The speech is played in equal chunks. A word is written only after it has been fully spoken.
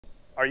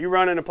Are you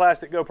running a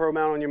plastic GoPro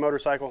mount on your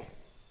motorcycle?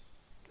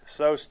 If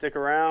so, stick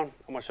around.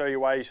 I'm gonna show you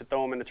why you should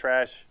throw them in the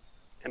trash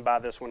and buy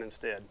this one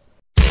instead.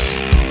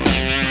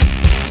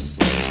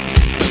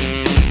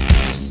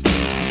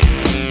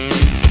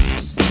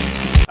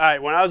 All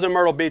right, when I was in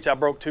Myrtle Beach, I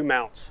broke 2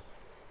 mounts.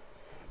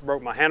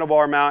 Broke my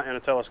handlebar mount and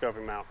a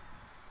telescoping mount.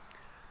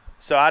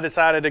 So I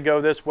decided to go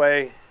this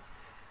way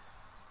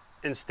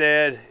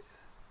instead.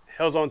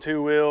 Hills on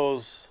 2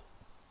 Wheels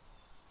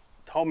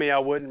told me I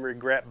wouldn't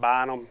regret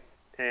buying them,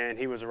 and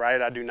he was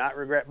right. I do not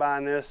regret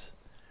buying this.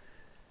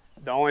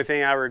 The only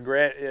thing I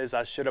regret is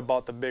I should have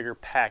bought the bigger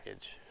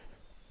package.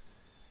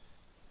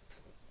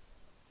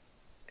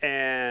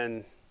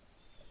 And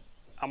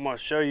I'm going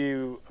to show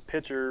you a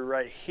picture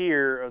right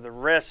here of the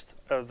rest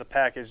of the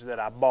package that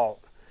I bought.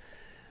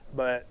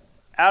 But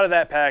out of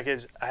that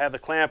package, I have the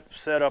clamp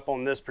set up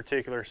on this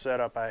particular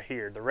setup out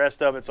here. The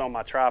rest of it's on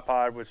my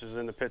tripod, which is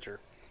in the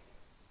picture.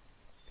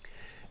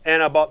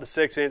 And I bought the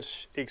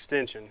 6-inch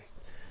extension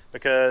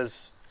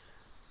because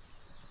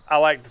I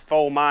like to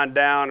fold mine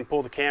down and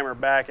pull the camera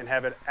back and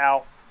have it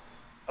out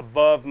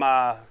above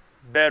my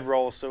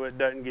bedroll so it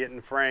doesn't get in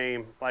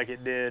frame like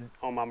it did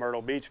on my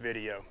Myrtle Beach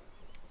video.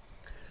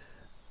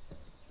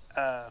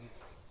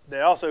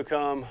 They also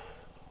come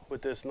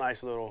with this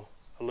nice little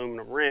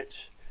aluminum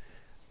wrench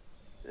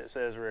that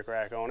says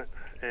rickrak on it.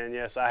 And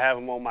yes, I have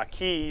them on my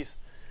keys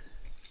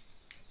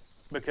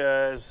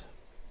because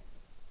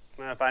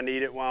if I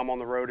need it while I'm on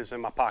the road, it's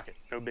in my pocket.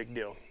 No big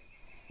deal.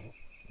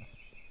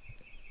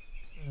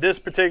 This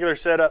particular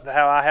setup,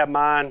 how I have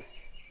mine,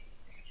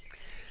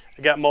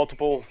 I got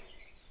multiple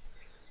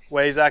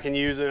ways I can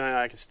use it. And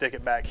I can stick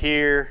it back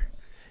here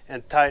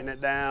and tighten it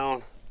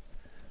down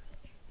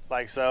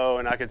like so,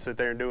 and I could sit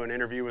there and do an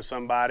interview with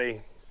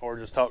somebody or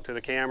just talk to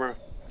the camera.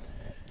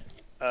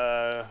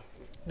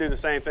 Do the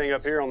same thing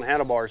up here on the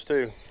handlebars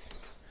too.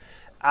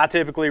 I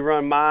typically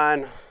run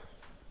mine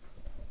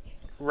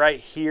right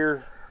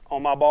here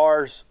on my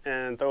bars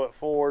and throw it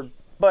forward,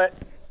 but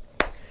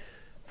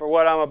for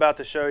what I'm about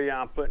to show you,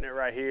 I'm putting it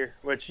right here,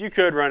 which you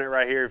could run it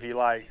right here if you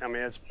like. I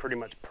mean, it's pretty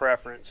much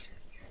preference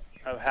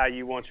of how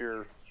you want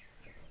your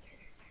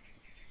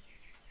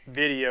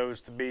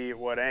videos to be at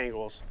what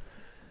angles.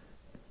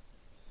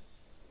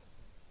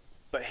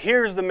 But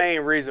here's the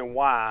main reason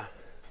why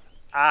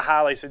I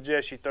highly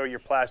suggest you throw your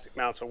plastic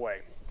mounts away.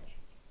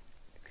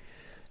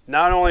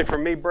 Not only for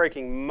me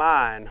breaking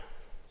mine,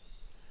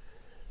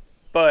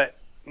 but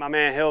my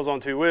man Hills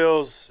on 2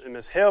 Wheels and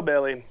Miss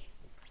Hellbelly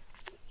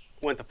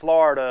went to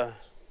Florida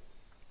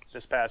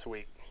this past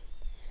week.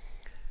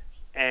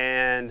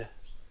 And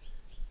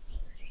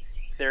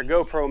their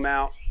GoPro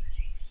mount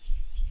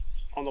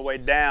on the way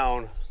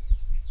down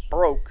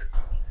broke,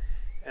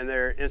 and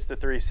their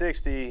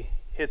Insta360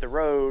 hit the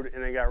road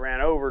and they got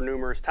ran over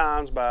numerous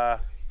times by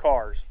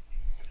cars.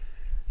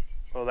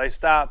 Well, they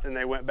stopped and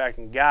they went back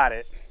and got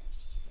it,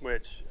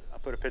 which I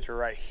put a picture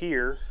right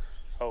here,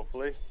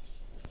 hopefully,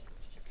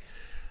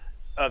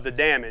 of the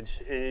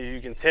damage. And as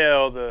you can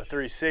tell, the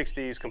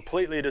 360 is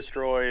completely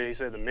destroyed. He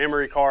said the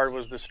memory card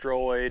was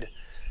destroyed.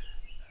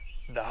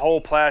 The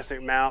whole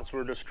plastic mounts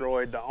were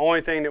destroyed. The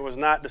only thing that was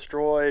not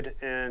destroyed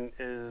and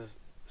is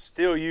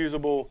still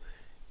usable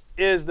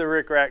is the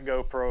rickrak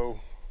GoPro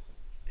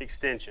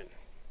extension.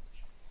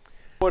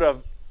 Would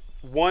have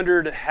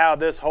wondered how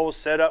this whole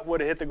setup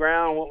would have hit the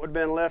ground, what would have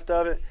been left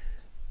of it.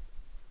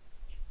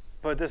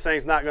 But this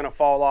thing's not going to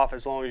fall off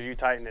as long as you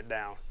tighten it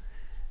down.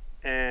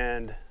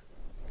 And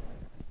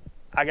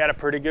I got a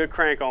pretty good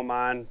crank on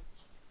mine.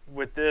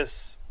 With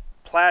this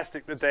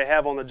plastic that they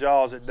have on the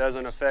jaws, it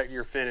doesn't affect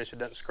your finish. It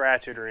doesn't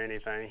scratch it or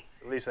anything.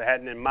 At least it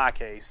hadn't in my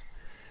case.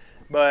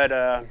 But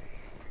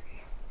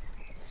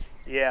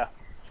yeah,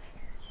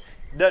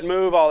 it doesn't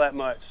move all that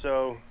much.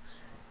 So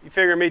you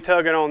figure me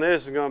tugging on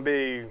this is going to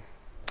be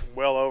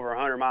well over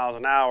 100 miles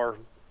an hour,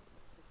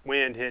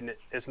 wind hitting it.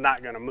 It's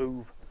not going to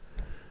move.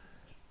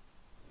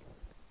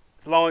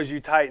 As long as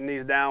you tighten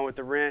these down with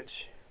the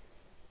wrench,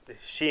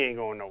 she ain't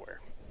going nowhere.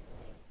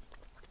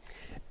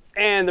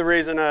 And the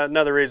reason,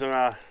 another reason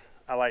I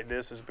like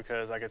this is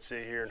because I could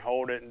sit here and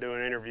hold it and do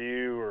an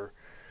interview, or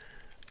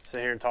sit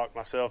here and talk to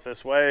myself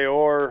this way,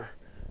 or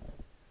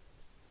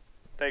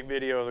take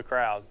video of the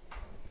crowd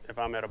if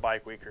I'm at a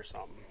bike week or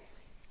something.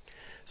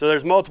 So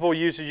there's multiple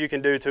uses you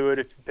can do to it,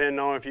 depending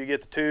on if you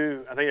get the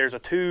 2. I think there's a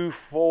 2,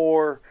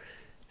 4,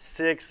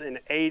 6, and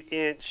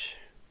 8-inch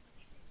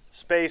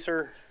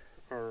spacer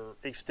or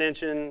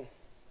extension,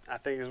 I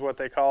think is what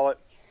they call it.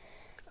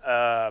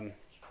 I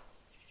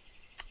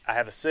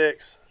have a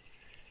 6.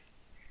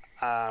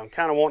 I'm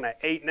kind of wanting an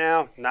 8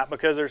 now, not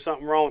because there's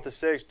something wrong with the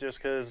 6, just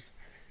because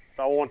if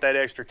I want that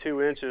extra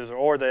 2 inches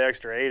or the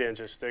extra 8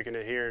 inches, sticking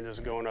it here and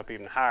just going up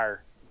even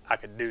higher, I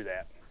could do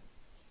that.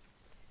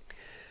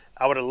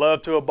 I would have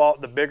loved to have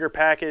bought the bigger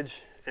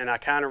package, and I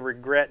kind of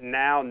regret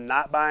now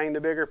not buying the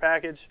bigger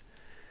package.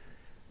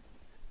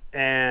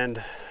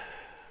 And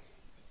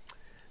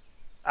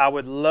I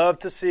would love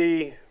to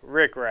see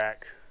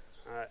rickrak.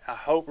 I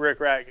hope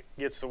rickrak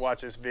gets to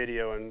watch this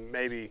video and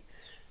maybe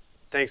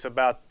takes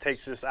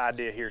this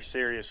idea here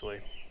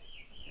seriously.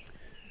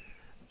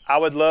 I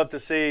would love to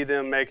see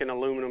them make an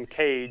aluminum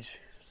cage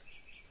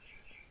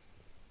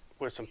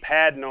with some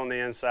padding on the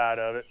inside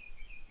of it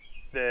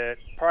that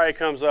probably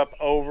comes up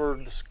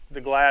over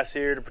the glass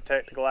here to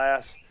protect the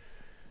glass,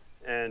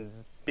 and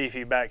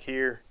beefy back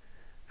here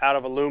out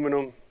of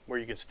aluminum where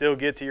you can still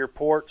get to your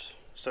ports,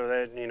 so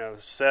that, you know,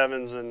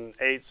 7s and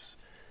 8s.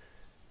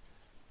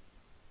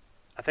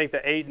 I think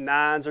the 8 and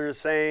 9s are the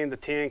same. The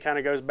 10 kind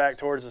of goes back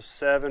towards the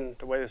 7,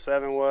 the way the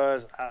 7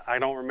 was. I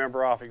don't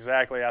remember off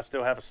exactly. I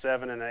still have a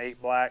 7 and an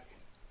 8 black.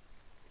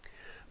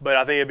 But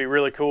I think it'd be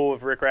really cool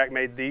if rickrak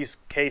made these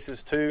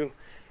cases too,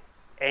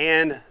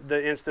 and the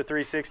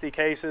Insta360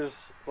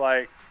 cases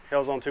like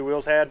Hells on Two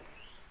Wheels had.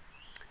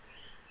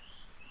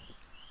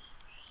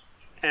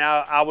 And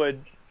I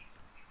would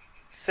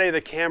say the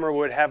camera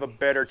would have a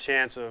better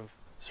chance of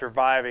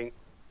surviving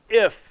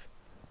if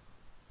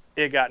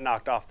it got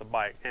knocked off the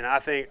bike. And I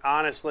think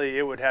honestly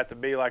it would have to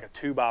be like a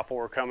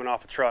 2x4 coming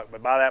off a truck,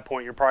 but by that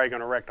point you're probably going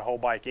to wreck the whole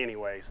bike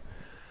anyways,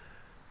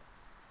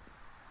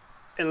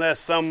 unless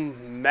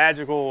some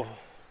magical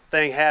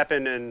thing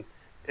happened and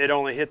it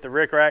only hit the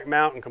rickrak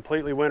mount and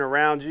completely went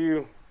around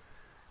you.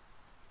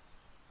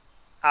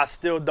 I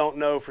still don't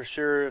know for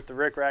sure if the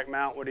rickrak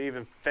mount would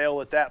even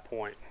fail at that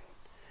point.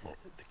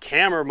 The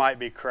camera might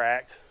be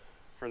cracked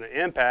from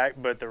the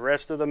impact, but the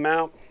rest of the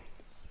mount,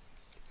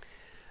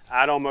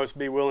 I'd almost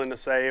be willing to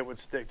say it would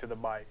stick to the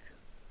bike.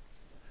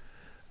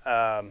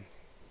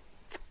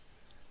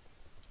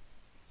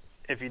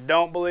 If you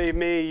don't believe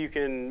me, you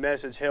can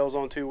message Hells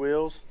on Two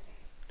Wheels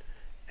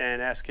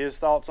and ask his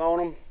thoughts on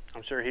them.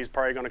 I'm sure he's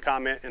probably going to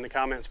comment in the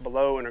comments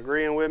below and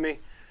agreeing with me.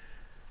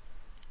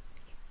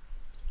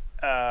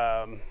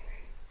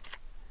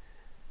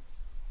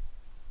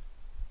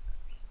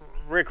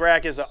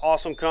 Rickrak is an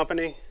awesome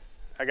company.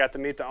 I got to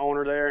meet the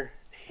owner there.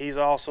 He's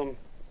awesome.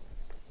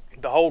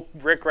 The whole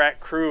rickrak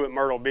crew at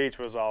Myrtle Beach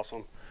was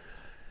awesome.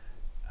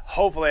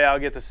 Hopefully I'll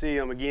get to see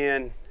them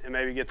again and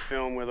maybe get to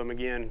film with them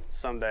again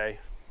someday.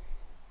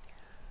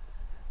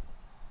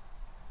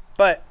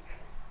 But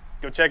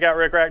go check out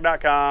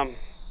rickrak.com.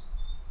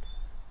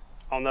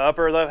 On the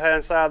upper left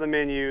hand side of the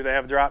menu they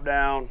have a drop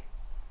down.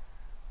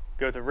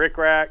 Go to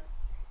rickrak,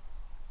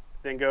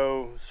 then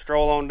go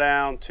stroll on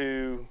down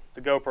to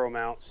the GoPro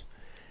mounts.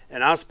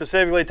 And I'm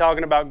specifically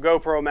talking about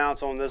GoPro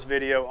mounts on this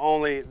video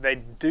only. They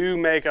do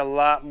make a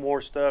lot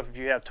more stuff. If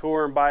you have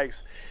touring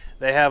bikes,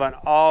 they have an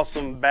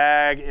awesome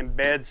bag and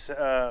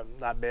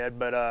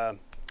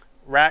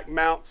rack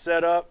mount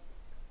setup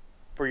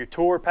for your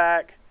tour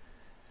pack.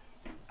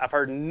 I've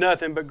heard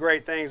nothing but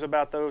great things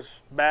about those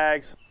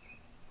bags,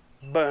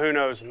 but who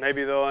knows,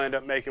 maybe they'll end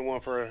up making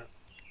one for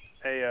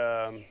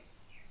a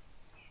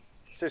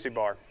sissy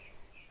bar.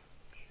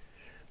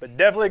 But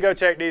definitely go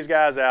check these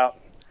guys out.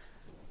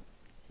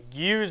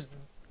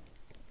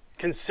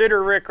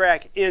 Consider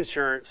rickrak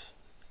insurance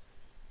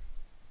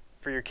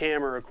for your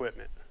camera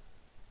equipment.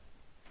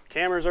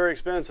 Cameras are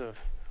expensive.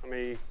 I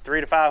mean,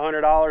 $300 to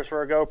 $500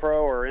 for a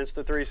GoPro or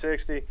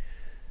Insta360.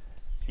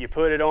 You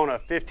put it on a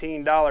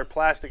 $15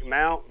 plastic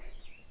mount.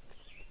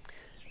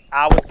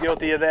 I was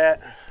guilty of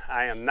that.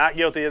 I am not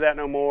guilty of that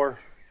no more.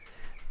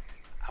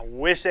 I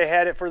wish they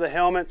had it for the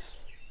helmets,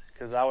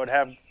 because I would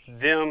have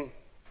them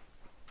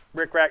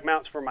rickrak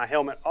mounts for my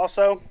helmet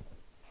also.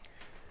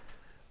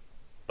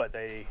 But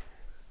they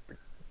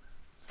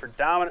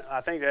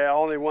I think the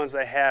only ones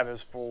they have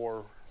is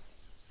for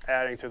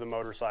adding to the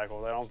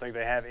motorcycle. I don't think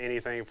they have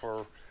anything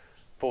for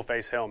full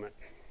face helmet.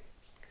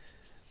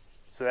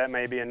 So that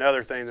may be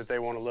another thing that they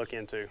want to look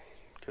into,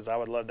 because I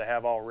would love to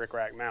have all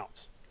rickrak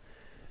mounts.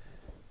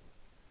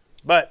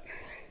 But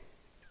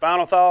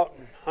final thought,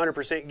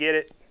 100% get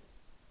it.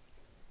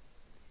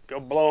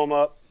 Go blow them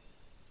up.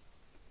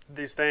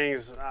 These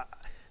things,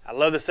 I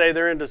love to say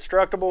they're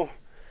indestructible.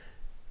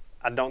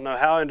 I don't know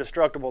how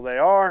indestructible they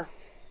are,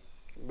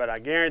 but I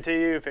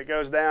guarantee you if it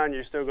goes down,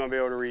 you're still going to be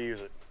able to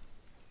reuse it.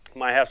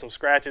 Might have some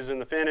scratches in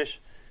the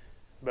finish,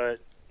 but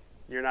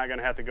you're not going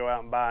to have to go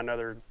out and buy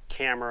another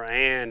camera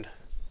and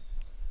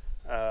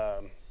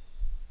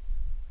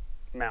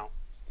mount.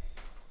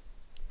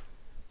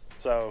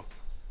 So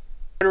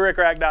go to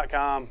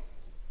rickrak.com.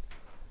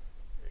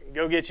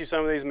 Go get you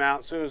some of these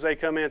mounts. As soon as they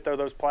come in, throw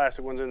those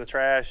plastic ones in the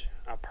trash.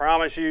 I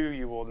promise you,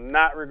 you will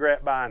not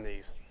regret buying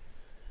these.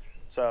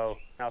 So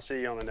I'll see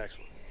you on the next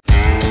one.